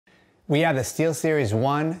We have the Steelseries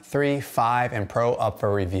 1, 3, 5, and Pro up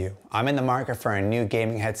for review. I'm in the market for a new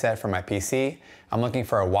gaming headset for my PC. I'm looking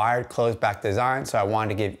for a wired closed back design, so I wanted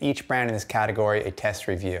to give each brand in this category a test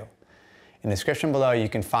review. In the description below, you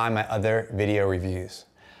can find my other video reviews.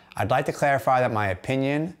 I'd like to clarify that my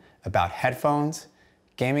opinion about headphones,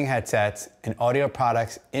 gaming headsets, and audio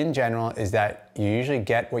products in general is that you usually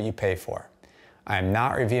get what you pay for. I am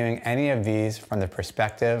not reviewing any of these from the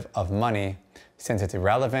perspective of money, since it's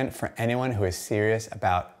irrelevant for anyone who is serious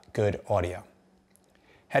about good audio.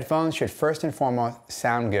 Headphones should first and foremost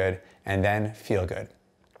sound good and then feel good.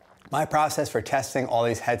 My process for testing all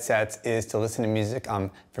these headsets is to listen to music I'm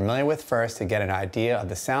familiar with first to get an idea of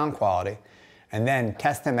the sound quality, and then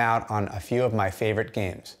test them out on a few of my favorite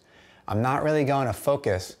games. I'm not really going to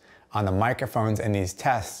focus on the microphones in these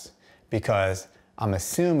tests because I'm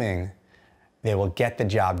assuming they will get the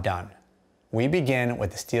job done. We begin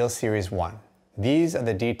with the Steelseries 1. These are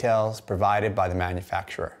the details provided by the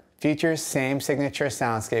manufacturer. Features same signature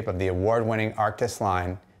soundscape of the award-winning Arctis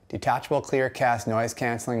line, detachable clear-cast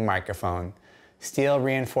noise-canceling microphone, steel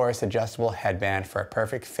reinforced adjustable headband for a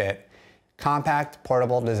perfect fit, compact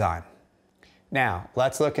portable design. Now,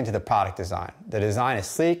 let's look into the product design. The design is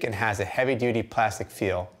sleek and has a heavy-duty plastic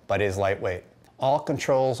feel, but is lightweight. All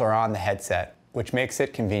controls are on the headset, which makes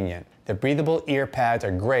it convenient. The breathable ear pads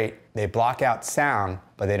are great. They block out sound,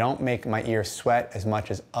 but they don't make my ears sweat as much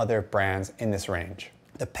as other brands in this range.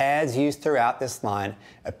 The pads used throughout this line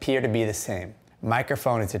appear to be the same.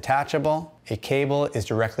 Microphone is detachable. A cable is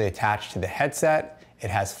directly attached to the headset. It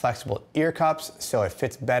has flexible ear cups, so it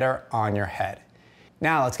fits better on your head.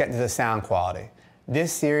 Now let's get into the sound quality.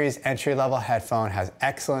 This series entry-level headphone has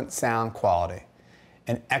excellent sound quality,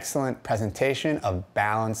 an excellent presentation of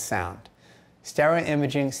balanced sound. Stereo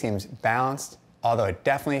imaging seems balanced, although it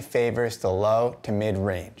definitely favors the low to mid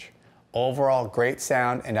range. Overall, great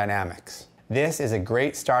sound and dynamics. This is a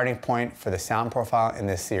great starting point for the sound profile in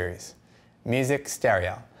this series. Music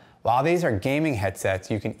stereo. While these are gaming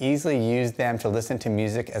headsets, you can easily use them to listen to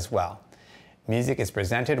music as well. Music is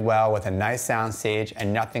presented well with a nice sound stage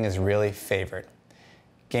and nothing is really favored.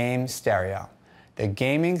 Game stereo. The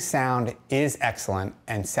gaming sound is excellent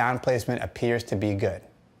and sound placement appears to be good.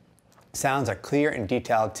 Sounds are clear and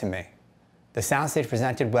detailed to me. The soundstage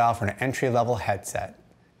presented well for an entry-level headset.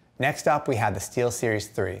 Next up, we have the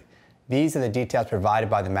Steelseries 3. These are the details provided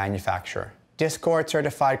by the manufacturer. Discord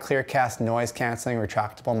certified clear-cast noise-canceling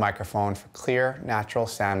retractable microphone for clear, natural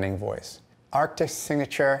sounding voice. Arctis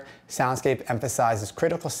signature soundscape emphasizes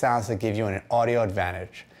critical sounds that give you an audio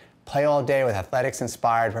advantage. Play all day with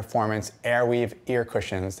athletics-inspired performance Airweave ear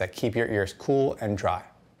cushions that keep your ears cool and dry.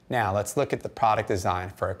 Now let's look at the product design.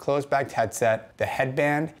 For a closed-backed headset, the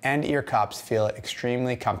headband and ear cups feel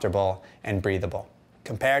extremely comfortable and breathable.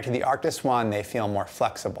 Compared to the Arctis One, they feel more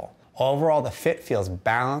flexible. Overall, the fit feels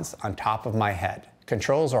balanced on top of my head.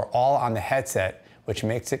 Controls are all on the headset, which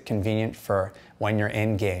makes it convenient for when you're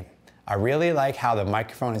in game. I really like how the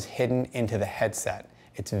microphone is hidden into the headset.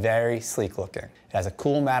 It's very sleek looking. It has a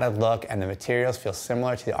cool matted look and the materials feel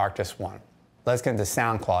similar to the Arctis One. Let's get into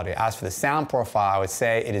sound quality. As for the sound profile, I would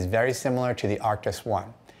say it is very similar to the Arctis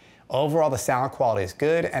One. Overall, the sound quality is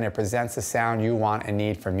good and it presents the sound you want and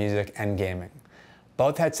need for music and gaming.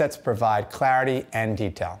 Both headsets provide clarity and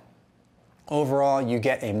detail. Overall, you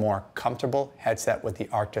get a more comfortable headset with the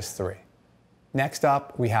Arctis 3. Next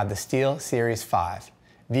up, we have the Steelseries 5.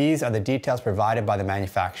 These are the details provided by the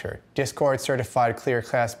manufacturer. Discord certified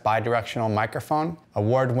clear-cast bidirectional microphone,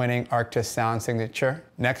 award-winning Arctis sound signature,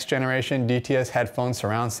 next generation DTS headphone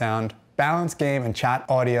surround sound, balanced game and chat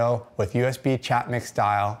audio with USB chat mix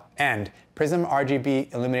dial, and Prism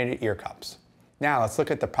RGB illuminated ear cups. Now let's look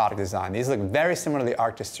at the product design. These look very similar to the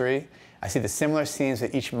Arctis 3. I see the similar seams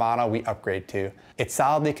with each model we upgrade to. It's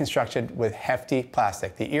solidly constructed with hefty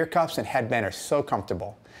plastic. The ear cups and headband are so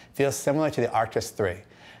comfortable. Feels similar to the Arctis 3.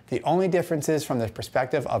 The only differences from the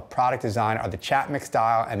perspective of product design are the chat mix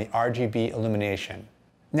dial and the RGB illumination.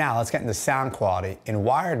 Now let's get into sound quality. In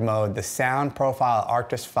wired mode, the sound profile of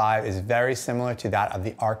Arctis 5 is very similar to that of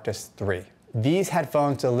the Arctis 3. These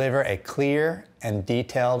headphones deliver a clear and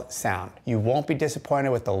detailed sound. You won't be disappointed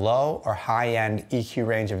with the low or high-end EQ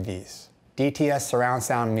range of these. DTS surround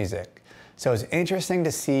sound music. So it's interesting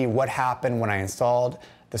to see what happened when I installed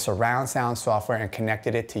the surround sound software and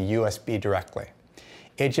connected it to USB directly.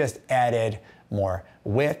 It just added more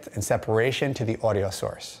width and separation to the audio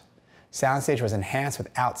source. Soundstage was enhanced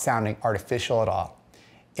without sounding artificial at all.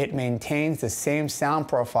 It maintains the same sound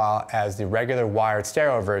profile as the regular wired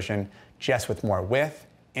stereo version, just with more width,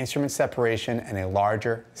 instrument separation, and a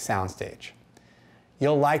larger soundstage.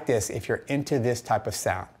 You'll like this if you're into this type of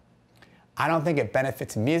sound. I don't think it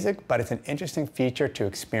benefits music, but it's an interesting feature to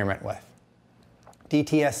experiment with.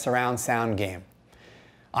 DTS surround sound game.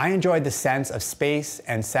 I enjoyed the sense of space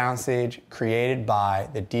and soundstage created by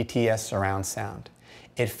the DTS surround sound.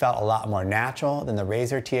 It felt a lot more natural than the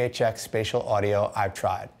Razer THX spatial audio I've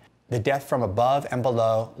tried. The depth from above and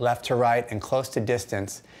below, left to right, and close to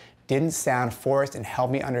distance didn't sound forced and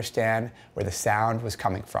helped me understand where the sound was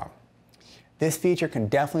coming from. This feature can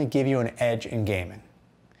definitely give you an edge in gaming.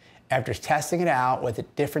 After testing it out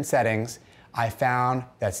with different settings, I found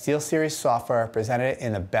that Steelseries software presented it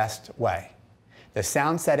in the best way. The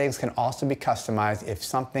sound settings can also be customized if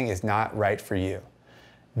something is not right for you.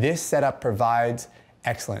 This setup provides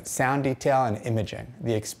excellent sound detail and imaging.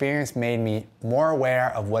 The experience made me more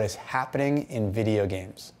aware of what is happening in video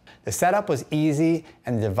games. The setup was easy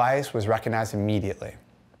and the device was recognized immediately.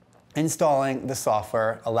 Installing the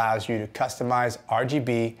software allows you to customize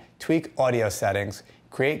RGB, tweak audio settings,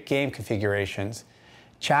 create game configurations,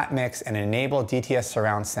 chat mix, and enable DTS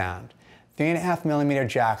surround sound. 3.5mm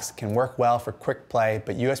jacks can work well for quick play,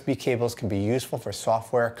 but USB cables can be useful for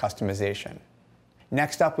software customization.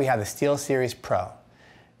 Next up, we have the Steelseries Pro.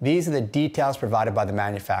 These are the details provided by the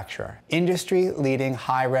manufacturer. Industry-leading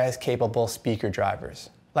high-res capable speaker drivers.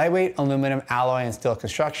 Lightweight aluminum alloy and steel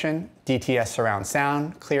construction, DTS surround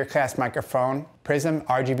sound, clear cast microphone, Prism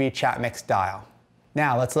RGB chat mix dial.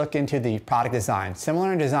 Now let's look into the product design.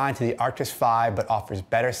 Similar in design to the Arctis 5, but offers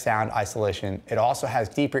better sound isolation. It also has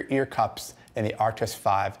deeper ear cups than the Arctis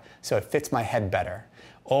 5, so it fits my head better.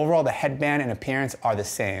 Overall, the headband and appearance are the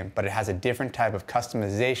same, but it has a different type of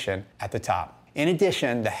customization at the top. In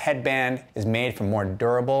addition, the headband is made from more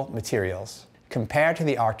durable materials. Compared to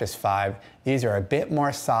the Arctis 5, these are a bit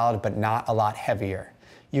more solid, but not a lot heavier.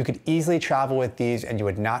 You could easily travel with these and you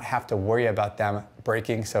would not have to worry about them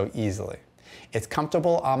breaking so easily. It's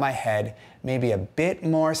comfortable on my head, maybe a bit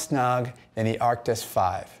more snug than the Arctis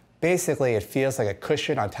 5. Basically, it feels like a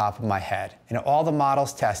cushion on top of my head. In all the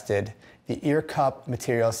models tested, the ear cup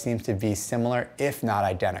material seems to be similar, if not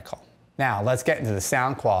identical. Now, let's get into the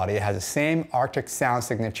sound quality. It has the same Arctic sound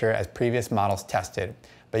signature as previous models tested,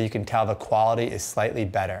 but you can tell the quality is slightly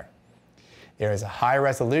better. There is a high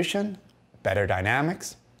resolution, better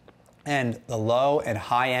dynamics, and the low and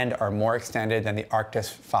high end are more extended than the Arctis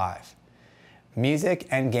 5. Music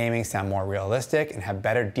and gaming sound more realistic and have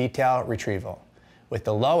better detail retrieval. With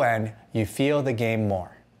the low end, you feel the game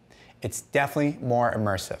more. It's definitely more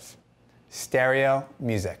immersive. Stereo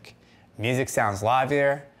music. Music sounds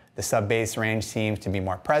livelier, the sub-bass range seems to be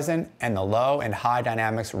more present, and the low and high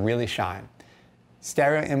dynamics really shine.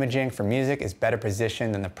 Stereo imaging for music is better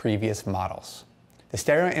positioned than the previous models. The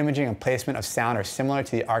stereo imaging and placement of sound are similar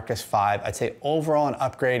to the Arctis 5. I'd say overall an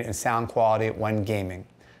upgrade in sound quality when gaming.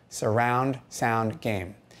 Surround sound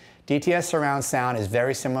game. DTS surround sound is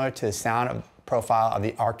very similar to the sound profile of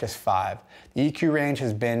the Arctis 5. The EQ range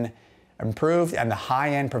has been improved and the high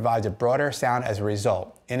end provides a broader sound as a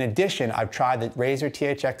result. In addition, I've tried the Razer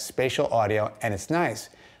THX spatial audio and it's nice,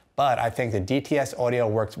 but I think the DTS audio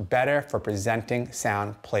works better for presenting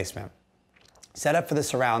sound placement. Setup for the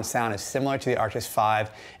surround sound is similar to the Arctis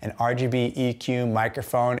 5, and RGB, EQ,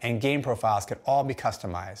 microphone, and game profiles can all be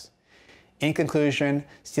customized. In conclusion,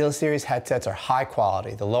 Steelseries headsets are high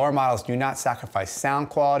quality. The lower models do not sacrifice sound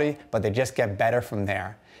quality, but they just get better from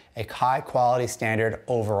there. A high quality standard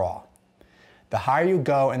overall. The higher you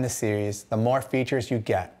go in the series, the more features you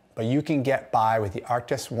get, but you can get by with the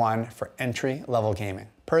Arctis 1 for entry-level gaming.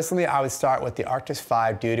 Personally, I would start with the Arctis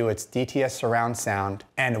 5 due to its DTS surround sound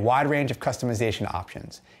and a wide range of customization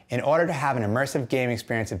options. In order to have an immersive gaming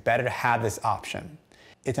experience, it's better to have this option.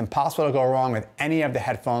 It's impossible to go wrong with any of the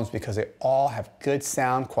headphones because they all have good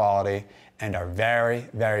sound quality and are very,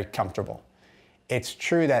 very comfortable. It's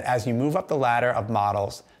true that as you move up the ladder of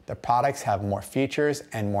models, the products have more features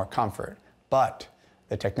and more comfort, but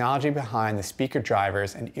the technology behind the speaker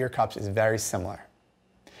drivers and ear cups is very similar.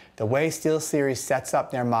 The way Steelseries sets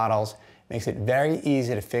up their models makes it very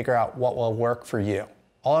easy to figure out what will work for you.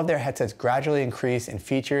 All of their headsets gradually increase in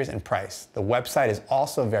features and price. The website is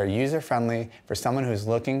also very user-friendly for someone who's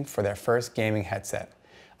looking for their first gaming headset.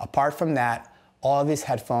 Apart from that, all of these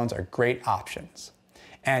headphones are great options.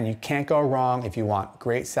 And you can't go wrong if you want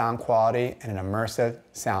great sound quality and an immersive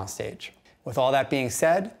soundstage. With all that being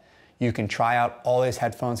said, you can try out all these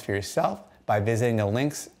headphones for yourself by visiting the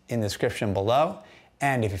links in the description below.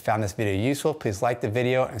 And if you found this video useful, please like the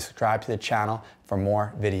video and subscribe to the channel for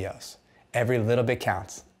more videos. Every little bit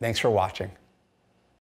counts. Thanks for watching.